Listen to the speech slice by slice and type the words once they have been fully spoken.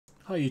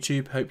Hi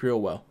YouTube, hope you're all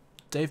well.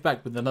 Dave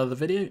back with another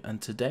video,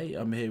 and today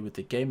I'm here with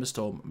the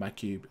GamerStorm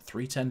Macube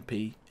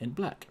 310P in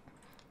black.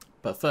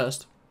 But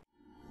first,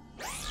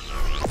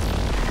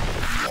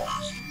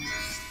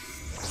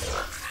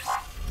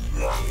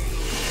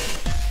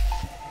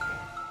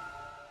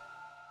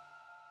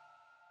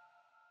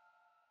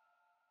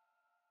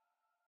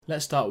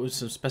 let's start with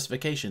some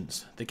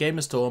specifications. The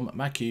GamerStorm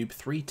Macube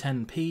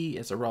 310P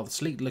is a rather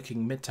sleek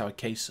looking mid-tower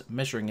case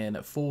measuring in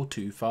at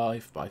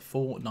 425 by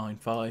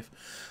 495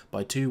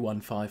 by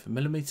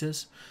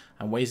 215mm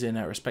and weighs in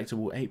at a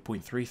respectable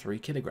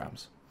 8.33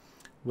 kilograms.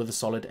 With a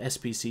solid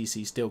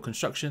SPCC steel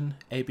construction,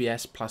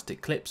 ABS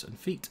plastic clips and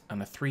feet,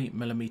 and a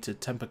 3mm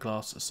tempered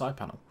glass side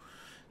panel.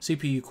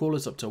 CPU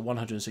coolers up to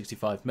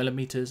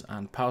 165mm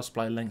and power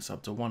supply lengths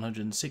up to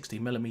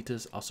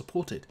 160mm are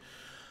supported.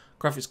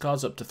 Graphics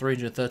cards up to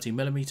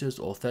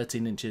 330mm or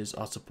 13 inches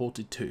are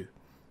supported too.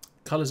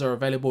 Colours are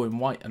available in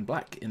white and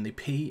black in the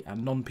P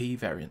and non-P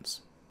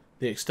variants.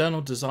 The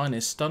external design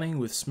is stunning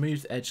with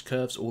smooth edge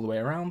curves all the way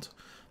around.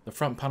 The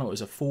front panel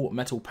is a full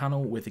metal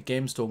panel with the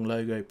GamerStorm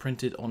logo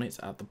printed on it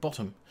at the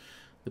bottom.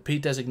 The P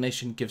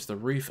designation gives the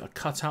roof a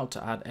cutout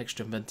to add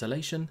extra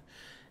ventilation.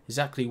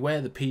 Exactly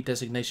where the P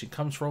designation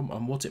comes from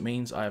and what it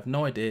means I have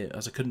no idea,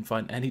 as I couldn't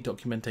find any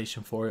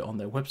documentation for it on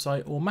their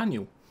website or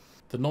manual.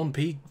 The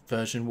non-P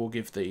version will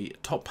give the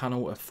top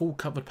panel a full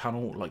covered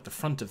panel like the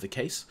front of the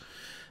case.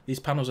 These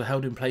panels are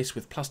held in place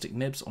with plastic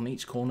nibs on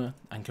each corner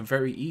and can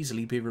very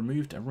easily be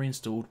removed and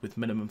reinstalled with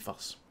minimum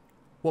fuss.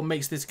 What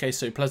makes this case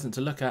so pleasant to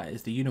look at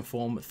is the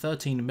uniform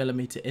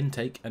 13mm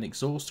intake and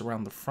exhaust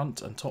around the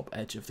front and top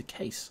edge of the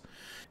case.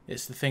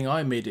 It's the thing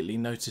I immediately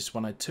noticed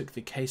when I took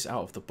the case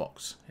out of the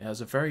box. It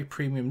has a very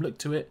premium look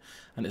to it,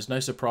 and it's no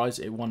surprise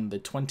it won the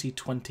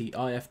 2020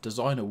 IF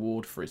Design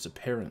Award for its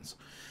appearance.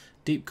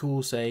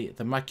 Deepcool say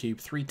the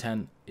Macube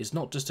 310 is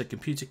not just a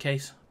computer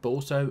case, but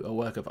also a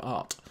work of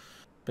art.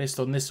 Based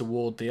on this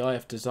award, the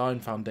IF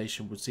Design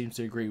Foundation would seem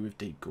to agree with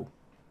Deepcool.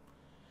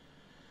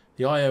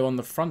 The I/O on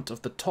the front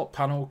of the top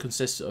panel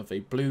consists of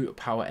a blue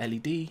power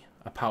LED,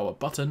 a power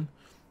button,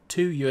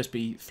 two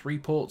USB 3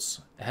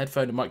 ports, a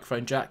headphone and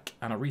microphone jack,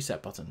 and a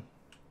reset button.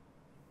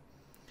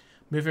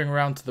 Moving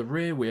around to the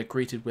rear, we are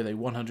greeted with a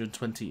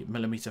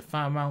 120mm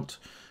fan mount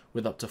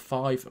with up to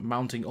 5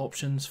 mounting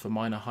options for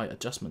minor height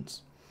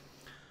adjustments.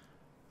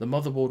 The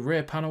motherboard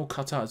rear panel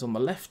cutout is on the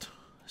left,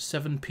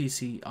 7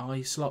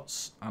 PCI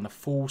slots and a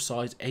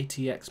full-size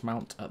ATX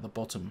mount at the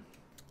bottom.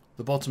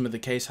 The bottom of the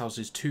case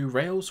houses 2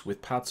 rails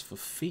with pads for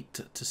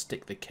feet to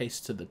stick the case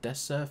to the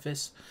desk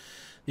surface.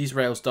 These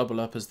rails double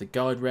up as the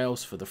guide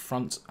rails for the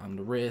front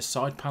and rear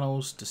side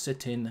panels to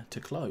sit in to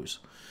close.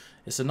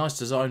 It's a nice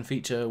design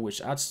feature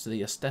which adds to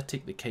the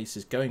aesthetic the case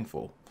is going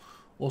for.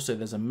 Also,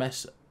 there's a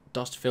mesh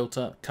dust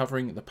filter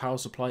covering the power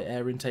supply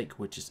air intake,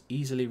 which is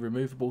easily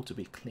removable to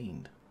be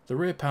cleaned. The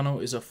rear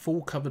panel is a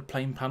full covered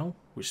plain panel,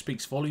 which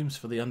speaks volumes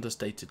for the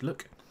understated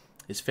look.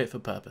 It's fit for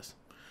purpose.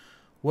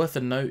 Worth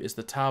a note is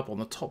the tab on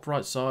the top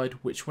right side,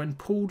 which when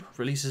pulled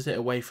releases it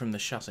away from the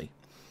chassis.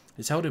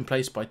 It's held in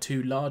place by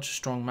 2 large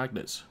strong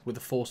magnets with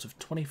a force of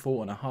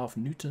 24.5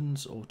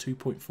 newtons or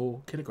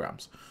 2.4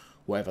 kilograms,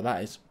 whatever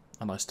that is,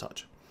 a nice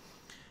touch.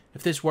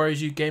 If this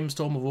worries you,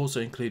 GamerStorm have also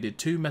included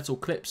 2 metal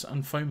clips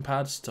and foam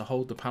pads to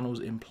hold the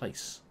panels in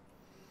place.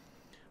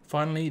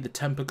 Finally, the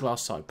tempered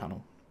glass side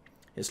panel.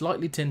 It's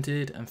lightly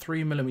tinted and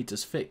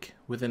 3mm thick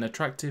with an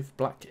attractive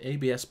black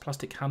ABS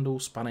plastic handle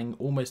spanning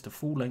almost the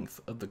full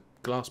length of the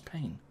glass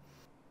pane.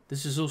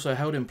 This is also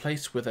held in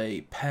place with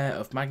a pair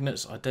of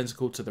magnets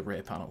identical to the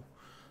rear panel.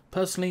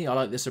 Personally, I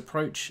like this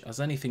approach, as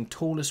anything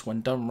toolless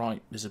when done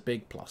right is a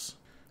big plus.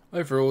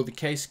 Overall, the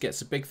case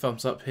gets a big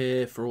thumbs up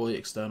here for all the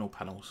external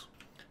panels.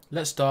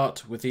 Let's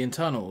start with the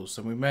internals,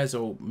 and we may as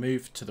well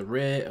move to the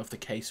rear of the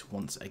case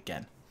once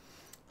again.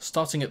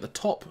 Starting at the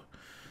top,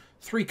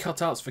 3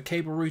 cutouts for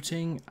cable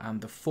routing,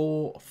 and the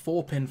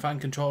 4-pin fan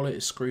controller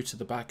is screwed to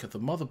the back of the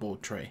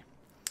motherboard tray.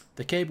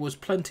 The cable is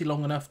plenty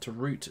long enough to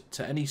route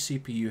to any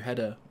CPU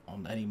header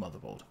on any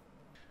motherboard.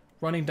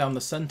 Running down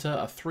the centre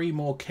are 3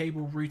 more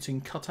cable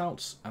routing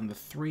cutouts, and the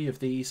 3 of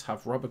these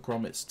have rubber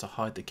grommets to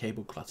hide the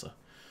cable clutter.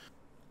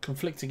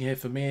 Conflicting here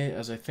for me,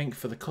 as I think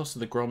for the cost of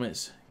the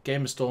grommets,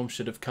 GamerStorm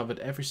should have covered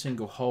every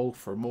single hole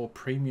for a more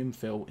premium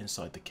feel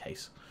inside the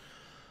case.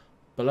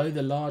 Below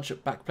the large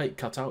backplate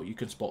cutout you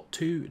can spot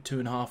 2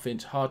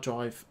 2.5-inch hard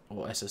drive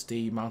or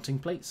SSD mounting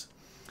plates.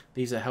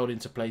 These are held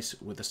into place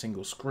with a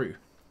single screw.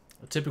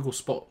 A typical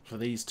spot for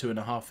these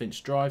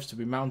 2.5-inch drives to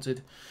be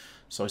mounted,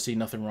 so I see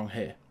nothing wrong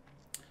here.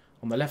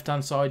 On the left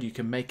hand side you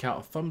can make out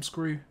a thumb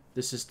screw.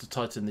 This is to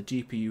tighten the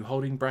GPU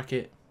holding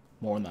bracket,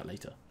 more on that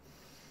later.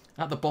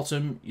 At the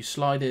bottom you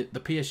slide the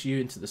PSU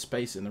into the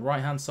space in the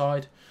right hand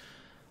side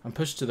and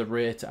push to the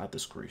rear to add the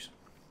screws.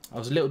 I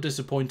was a little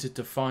disappointed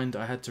to find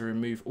I had to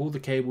remove all the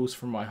cables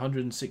from my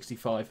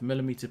 165mm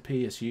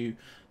PSU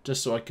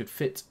just so I could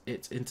fit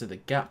it into the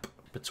gap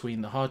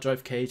between the hard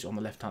drive cage on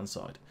the left hand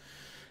side.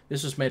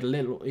 This was made a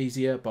little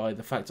easier by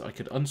the fact I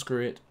could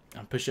unscrew it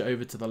and push it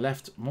over to the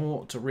left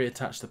more to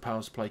reattach the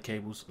power supply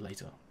cables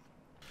later.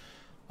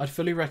 I'd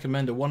fully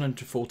recommend a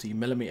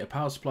 140mm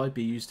power supply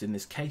be used in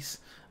this case,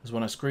 as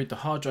when I screwed the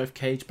hard drive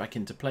cage back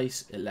into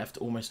place, it left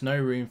almost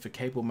no room for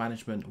cable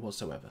management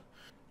whatsoever.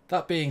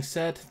 That being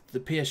said,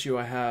 the PSU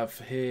I have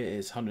here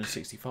is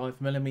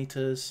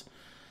 165mm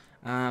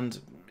and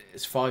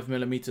it's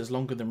 5mm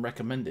longer than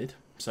recommended,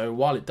 so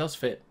while it does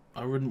fit,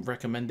 I wouldn't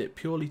recommend it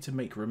purely to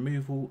make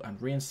removal and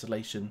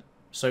reinstallation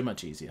so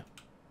much easier.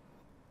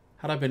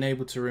 Had I been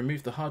able to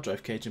remove the hard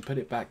drive cage and put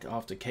it back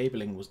after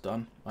cabling was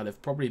done, I'd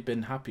have probably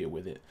been happier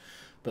with it,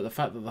 but the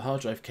fact that the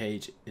hard drive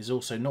cage is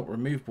also not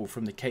removable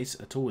from the case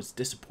at all is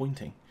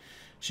disappointing.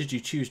 Should you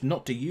choose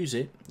not to use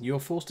it, you're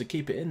forced to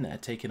keep it in there,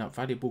 taking up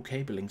valuable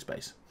cabling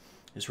space.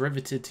 It's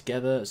riveted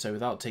together, so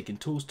without taking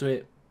tools to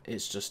it,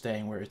 it's just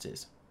staying where it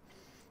is.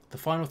 The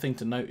final thing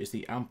to note is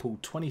the ample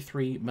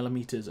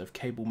 23mm of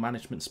cable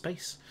management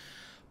space,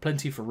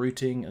 plenty for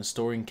routing and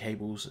storing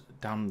cables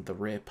down the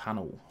rear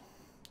panel.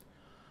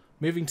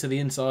 Moving to the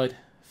inside,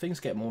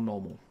 things get more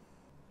normal.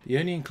 The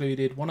only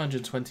included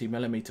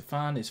 120mm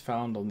fan is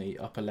found on the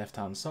upper left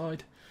hand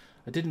side.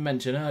 I didn't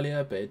mention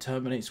earlier, but it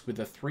terminates with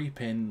a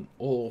 3-pin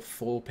or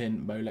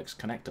 4-pin Molex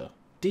connector.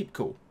 Deep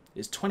cool.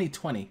 It's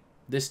 2020.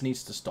 This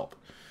needs to stop.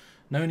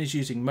 No one is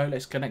using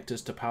Molex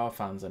connectors to power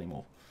fans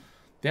anymore.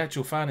 The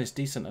actual fan is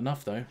decent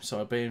enough though, so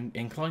I've been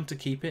inclined to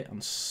keep it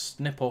and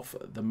snip off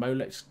the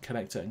Molex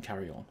connector and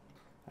carry on.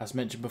 As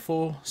mentioned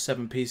before,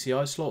 7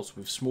 PCI slots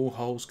with small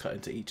holes cut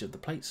into each of the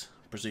plates,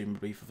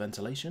 presumably for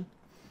ventilation.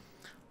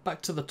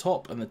 Back to the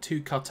top, and the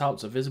 2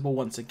 cutouts are visible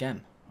once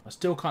again. I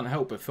still can't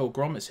help but feel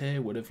grommets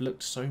here would have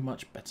looked so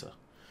much better.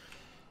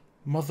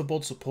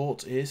 Motherboard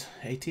support is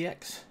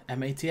ATX,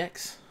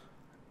 MATX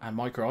and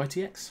Micro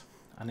ITX,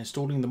 and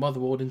installing the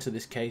motherboard into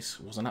this case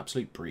was an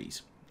absolute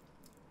breeze.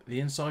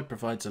 The inside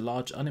provides a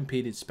large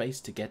unimpeded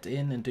space to get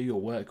in and do your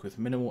work with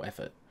minimal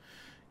effort.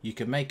 You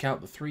can make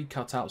out the 3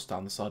 cutouts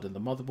down the side of the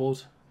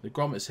motherboard. The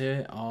grommets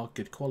here are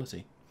good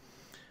quality.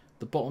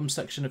 The bottom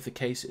section of the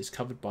case is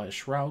covered by a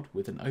shroud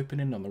with an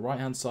opening on the right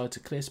hand side to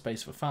clear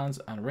space for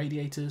fans and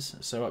radiators,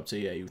 so up to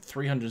a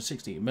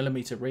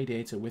 360mm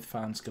radiator with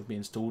fans can be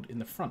installed in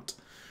the front.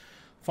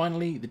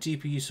 Finally, the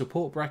GPU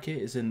support bracket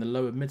is in the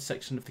lower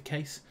midsection of the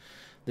case.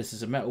 This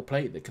is a metal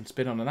plate that can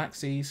spin on an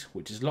axis,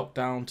 which is locked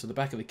down to the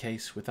back of the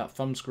case with that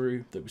thumb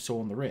screw that we saw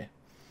on the rear.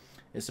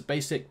 It's a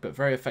basic but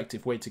very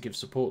effective way to give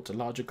support to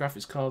larger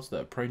graphics cards that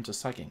are prone to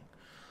sagging.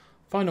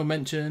 Final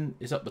mention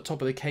is up the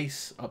top of the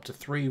case, up to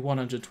 3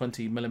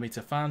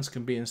 120mm fans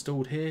can be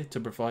installed here to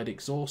provide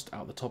exhaust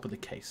out the top of the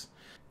case.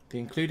 The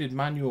included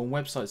manual and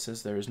website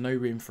says there is no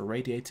room for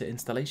radiator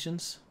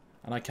installations,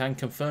 and I can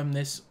confirm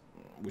this,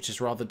 which is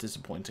rather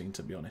disappointing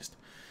to be honest.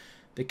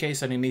 The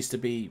case only needs to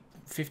be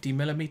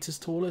 50mm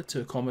taller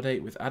to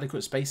accommodate with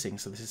adequate spacing,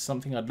 so this is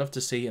something I'd love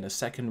to see in a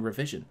second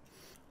revision.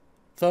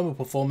 Thermal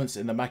performance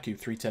in the Macube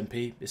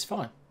 310P is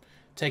fine.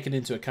 Taken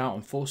into account,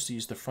 I'm forced to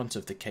use the front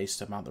of the case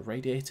to mount the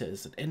radiator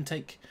as an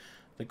intake.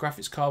 The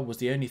graphics card was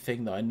the only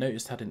thing that I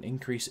noticed had an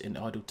increase in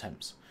idle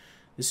temps.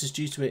 This is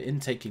due to it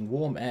intaking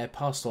warm air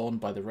passed on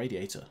by the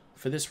radiator.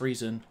 For this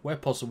reason, where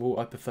possible,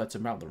 I prefer to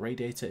mount the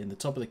radiator in the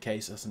top of the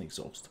case as an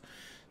exhaust.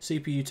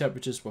 CPU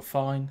temperatures were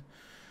fine,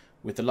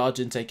 with the large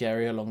intake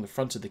area along the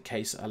front of the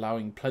case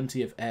allowing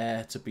plenty of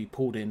air to be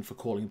pulled in for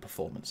cooling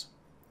performance.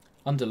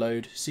 Under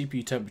load,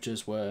 CPU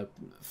temperatures were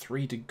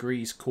 3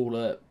 degrees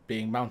cooler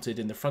being mounted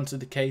in the front of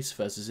the case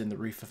versus in the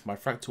roof of my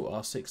Fractal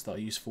R6 that I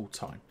use full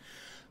time.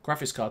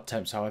 Graphics card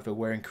temps, however,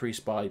 were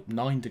increased by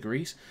 9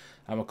 degrees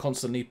and were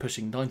constantly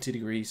pushing 90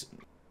 degrees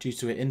due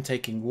to it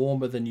intaking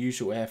warmer than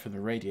usual air from the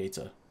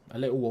radiator, a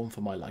little warm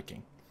for my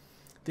liking.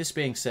 This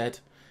being said,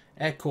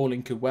 air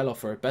cooling could well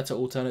offer a better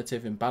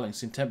alternative in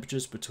balancing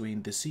temperatures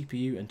between the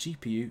CPU and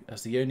GPU,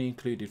 as the only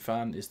included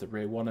fan is the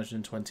rear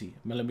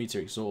 120mm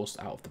exhaust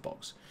out of the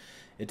box.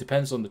 It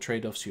depends on the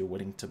trade-offs you're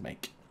willing to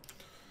make.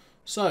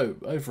 So,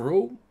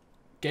 overall,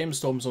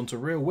 GamerStorm's onto a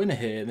real winner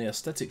here in the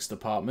aesthetics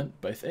department,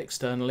 both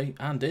externally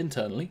and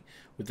internally.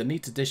 With the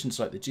neat additions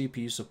like the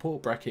GPU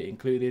support bracket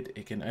included,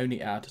 it can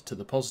only add to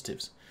the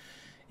positives.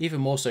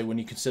 Even more so when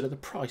you consider the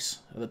price.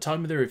 At the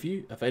time of the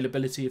review,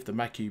 availability of the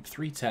Macube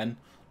 310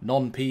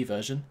 non-P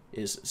version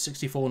is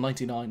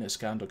 $64.99 at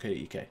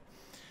scan.co.uk.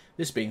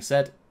 This being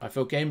said, I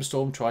feel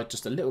GamerStorm tried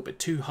just a little bit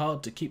too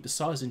hard to keep the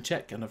size in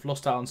check and have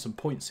lost out on some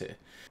points here.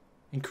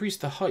 Increase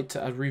the height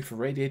to add room for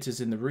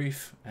radiators in the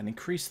roof, and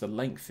increase the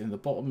length in the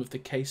bottom of the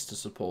case to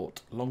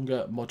support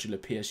longer modular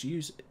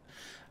PSUs,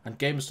 and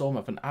GamerStorm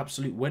have an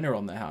absolute winner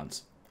on their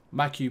hands.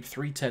 Macube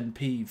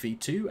 310P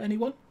V2,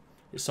 anyone?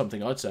 It's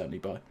something I'd certainly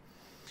buy.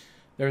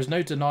 There is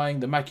no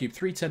denying the Macube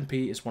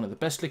 310P is one of the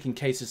best looking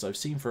cases I've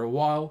seen for a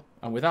while,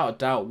 and without a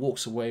doubt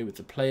walks away with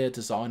the Player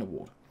Design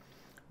Award.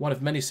 One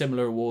of many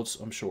similar awards,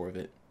 I'm sure of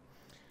it.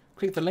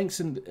 Click the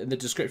links in the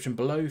description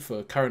below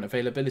for current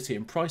availability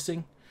and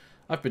pricing.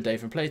 I've been Dave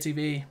from Player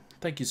TV.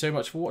 Thank you so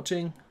much for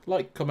watching.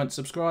 Like, comment,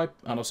 subscribe,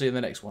 and I'll see you in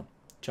the next one.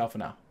 Ciao for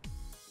now.